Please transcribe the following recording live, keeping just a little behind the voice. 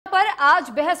आज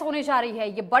बहस होने जा रही है।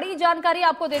 ये बड़ी जानकारी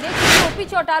आपको दे दें कि ओपी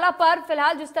चौटाला पर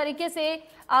फिलहाल जिस तरीके से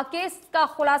केस का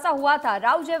खुलासा हुआ था,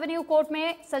 राउज एवेन्यू कोर्ट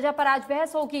में सजा पर आज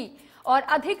बहस होगी और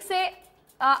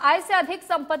आय से अधिक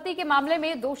संपत्ति के मामले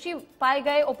में दोषी पाए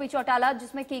गए ओपी चौटाला,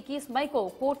 जिसमें कि 21 मई को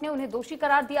कोर्ट ने उन्हें दोषी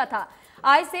करार दिया था।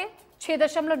 आय से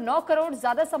 6.9 करोड़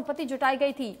ज्यादा संपत्ति जुटाई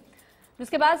गई थी।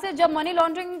 उसके बाद से जब मनी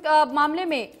लॉन्ड्रिंग मामले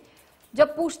में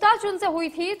जब पूछताछ उनसे हुई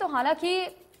थी, तो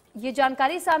हालांकि ये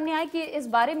जानकारी सामने आई कि इस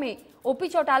बारे में ओपी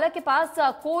चौटाला के पास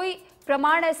कोई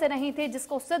प्रमाण ऐसे नहीं थे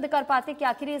जिसको सिद्ध कर पाते कि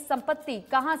आखिर ये संपत्ति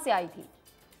कहां से आई थी।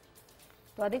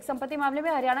 तो अधिक संपत्ति मामले में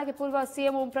हरियाणा के पूर्व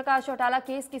सीएम ओम प्रकाश चौटाला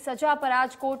केस की सजा पर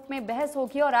आज कोर्ट में बहस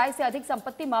होगी और आय से अधिक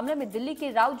संपत्ति मामले में दिल्ली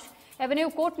की राउज एवेन्यू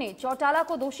कोर्ट ने चौटाला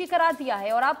को दोषी करार दिया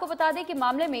है। और आपको बता दें कि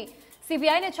मामले में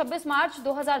सीबीआई ने 26 मार्च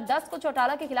 2010 को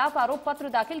चौटाला के खिलाफ आरोप पत्र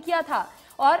दाखिल किया था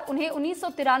और उन्हें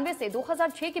 1993 से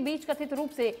 2006 के बीच कथित रूप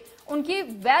से उनकी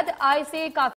वैध आय से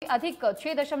काफी अधिक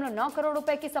 6.9 करोड़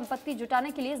रुपए की संपत्ति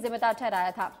जुटाने के लिए जिम्मेदार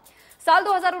ठहराया था। साल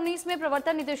 2019 में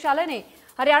प्रवर्तन निदेशालय ने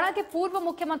हरियाणा के पूर्व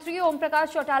मुख्यमंत्री ओम प्रकाश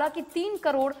चौटाला की 3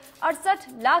 करोड़ 68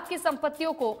 लाख की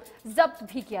संपत्तियों को जब्त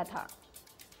भी किया था।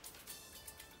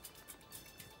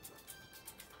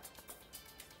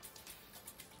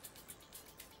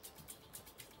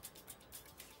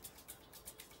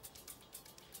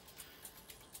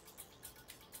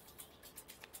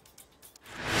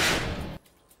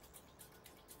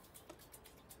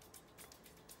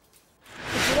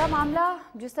 पूरा मामला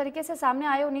जिस तरीके से सामने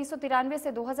आया 1993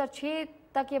 से 2006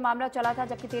 तक ये मामला चला था,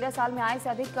 जबकि 13 साल में आय से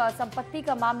अधिक संपत्ति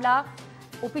का मामला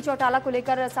ओपी चौटाला को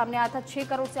लेकर सामने आया था। 6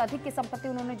 करोड़ से अधिक की संपत्ति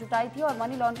उन्होंने जुटाई थी और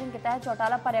मनी लॉन्ड्रिंग के तहत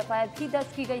चौटाला पर एफआईआर भी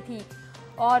दर्ज की गई थी।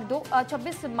 और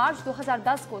 26 मार्च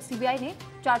 2010 को सीबीआई ने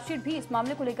चार्जशीट भी इस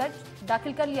मामले को लेकर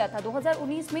दाखिल कर लिया था।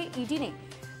 2019 में ईडी ने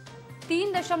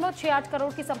 3.68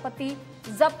 करोड़ की संपत्ति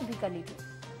जब्त भी कर ली थी।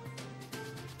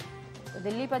 तो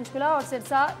दिल्ली, पंचकुला और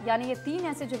सिरसा यानी ये 3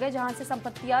 ऐसी जगह जहां से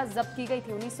संपत्तियां जब्त की गई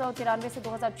थी। 1993 से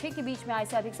 2006 के बीच में आय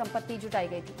से अधिक संपत्ति जुटाई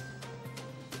गई थी।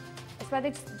 इस पर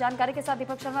अधिक जानकारी के साथ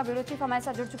दीपक शर्मा ब्यूरो चीफ हमारे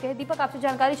साथ जुड़ चुके हैं। दीपक, आपसे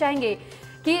जानकारी चाहेंगे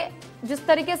कि जिस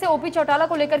तरीके से ओपी चौटाला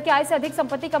को लेकर के आय से अधिक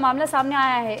संपत्ति का मामला सामने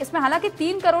आया है, इसमें हालांकि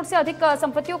 3 करोड़ से अधिक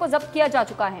संपत्तियों को जब्त किया जा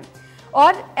चुका है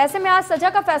और ऐसे में आज सजा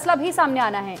का फैसला भी सामने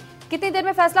आना है। कितनी देर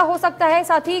में फैसला हो सकता है?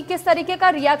 साथ ही किस तरीके का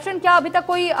रिएक्शन, क्या अभी तक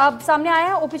कोई सामने आया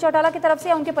है ओपी चौटाला की तरफ से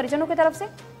या उनके परिजनों की तरफ से?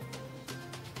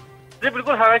 जी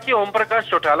बिल्कुल, हालांकि ओम प्रकाश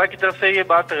चौटाला की तरफ से ये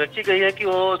बात रखी गई है कि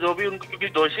वो जो भी उनको क्योंकि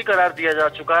दोषी करार दिया जा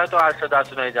चुका है तो आज सजा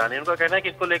सुनाई जानी है। उनका कहना है कि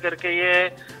इसको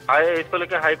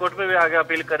लेकर हाईकोर्ट में भी आगे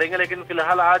अपील करेंगे, लेकिन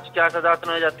फिलहाल आज क्या सजा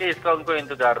सुनाई जाती है इसका उनको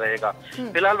इंतजार रहेगा।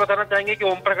 फिलहाल बताना चाहेंगे कि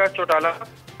ओम प्रकाश चौटाला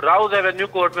राउज एवेन्यू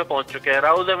कोर्ट में पहुंच चुके हैं।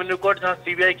 राउज एवेन्यू कोर्ट जहां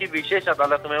सीबीआई की विशेष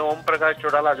अदालत में ओम प्रकाश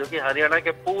चौटाला, जो कि हरियाणा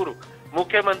के पूर्व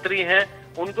मुख्यमंत्री हैं,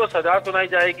 उनको सजा सुनाई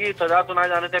जाएगी। सजा सुनाए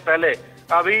जाने से पहले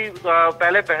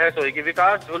पहले बहस होगी।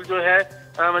 विकास झुल जो है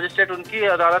मजिस्ट्रेट, उनकी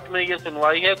अदालत में ये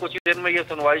सुनवाई है। कुछ ही देर में ये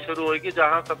सुनवाई शुरू होगी,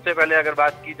 जहां सबसे पहले अगर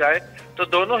बात की जाए तो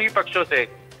दोनों ही पक्षों से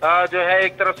जो है,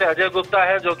 एक तरफ से अजय गुप्ता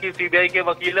है जो कि सीबीआई के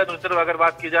वकील है, दूसरी तरफ अगर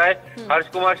बात की जाए हर्ष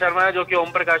कुमार शर्मा है जो कि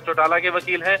ओम प्रकाश चौटाला के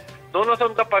वकील हैं। दोनों से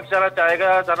उनका पक्ष जाना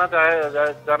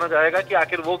जाएगा कि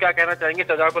आखिर वो क्या कहना चाहेंगे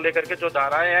सजा को लेकर के, जो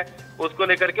धाराएं हैं उसको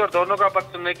लेकर के। और दोनों का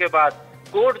पक्ष सुनने के बाद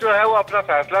कोर्ट जो है वो अपना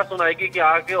फैसला सुनाएगी कि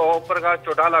आगे ओम प्रकाश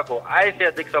चौटाला को आय से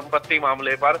अधिक संपत्ति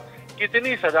मामले पर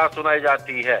कितनी सजा सुनाई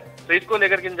जाती है। तो इसको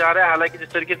लेकर के जा रहा है। हालांकि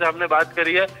जिस तरीके से हमने बात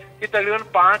करी है कि तकरीबन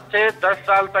 5 से 10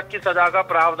 साल तक की सजा का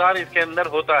प्रावधान इसके अंदर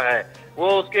होता है, वो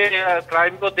उसके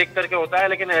क्राइम को देख करके होता है।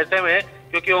 लेकिन ऐसे में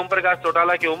क्योंकि ओम प्रकाश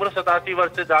चौटाला की उम्र 87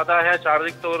 वर्ष से ज्यादा है,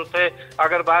 शारीरिक तौर से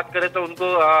अगर बात करें तो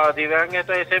उनको दिव्यांग है,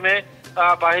 तो ऐसे में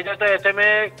पाए जाए तो ऐसे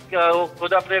में वो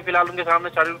खुद अपने फिलहाल उनके सामने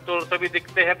शारीरिक तौर से भी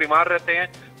दिखते हैं, बीमार रहते हैं।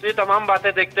 तो ये तमाम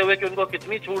बातें देखते हुए कि उनको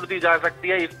कितनी छूट दी जा सकती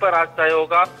है, इस पर आज तय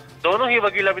होगा। दोनों ही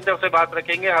वकील अपनी तरफ से बात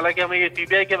रखेंगे। हालांकि हमें ये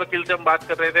सीबीआई के वकील से हम बात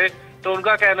कर रहे थे तो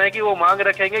उनका कहना है कि वो मांग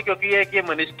रखेंगे क्योंकि ये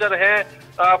मिनिस्टर है,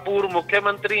 पूर्व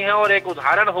मुख्यमंत्री हैं और एक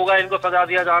उदाहरण होगा इनको सजा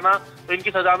दिया जाना, तो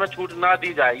इनकी सजा में छूट ना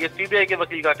दी जाए, ये सीबीआई के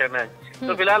वकील का कहना है।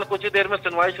 तो फिलहाल कुछ ही देर में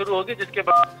सुनवाई शुरू होगी, जिसके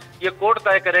बाद ये कोर्ट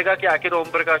तय करेगा कि आखिर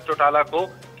ओम प्रकाश चौटाला को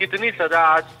कितनी सजा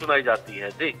आज सुनाई जाती है।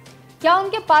 जी, क्या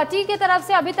उनके पार्टी की तरफ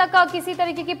से अभी तक किसी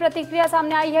तरीके की प्रतिक्रिया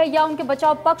सामने आई है या उनके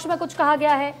बचाव पक्ष में कुछ कहा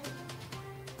गया है?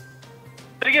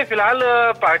 देखिए, फिलहाल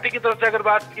पार्टी की तरफ से अगर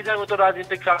बात की जाए वो तो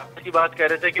राजनीतिक साजिश की बात कह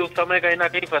रहे थे कि उस समय कहीं ना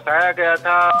कहीं फंसाया गया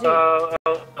था,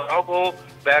 को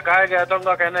बहकाया गया था।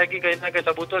 उनका कहना है कि कहीं ना कहीं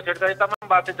सबूतों से छिड़काई तमाम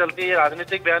बातें चलती है,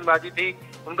 राजनीतिक बयानबाजी थी।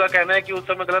 उनका कहना है कि उस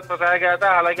समय गलत फंसाया गया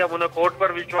था। हालांकि अब उन्हें कोर्ट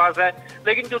पर विश्वास है,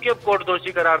 लेकिन क्योंकि अब कोर्ट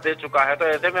दोषी करार दे चुका है तो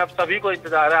ऐसे में अब सभी को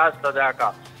इंतजार है आज सजा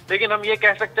का। लेकिन हम ये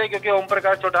कह सकते हैं क्योंकि ओम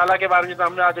प्रकाश चौटाला के बारे में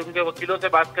हमने आज उनके वकीलों से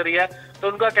बात करी है तो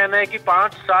उनका कहना है कि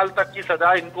 5 साल तक की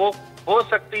सजा इनको हो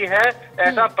सकती है,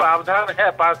 ऐसा प्रावधान है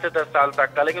 5 से 10 साल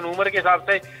तक का, लेकिन उम्र के हिसाब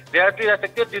से रियायत रह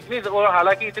सकती है जितनी, और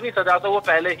हालांकि इतनी सजा तो वो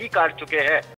पहले ही काट चुके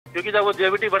हैं, क्योंकि जब वो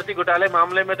जेबीटी भर्ती घोटाले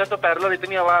मामले में थे तो पैरेलल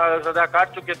इतनी सजा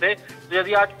काट चुके थे। तो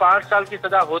यदि आज 5 साल की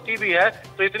सजा होती भी है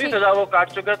तो इतनी सजा वो काट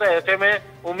चुके हैं, तो ऐसे में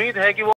उम्मीद है कि वो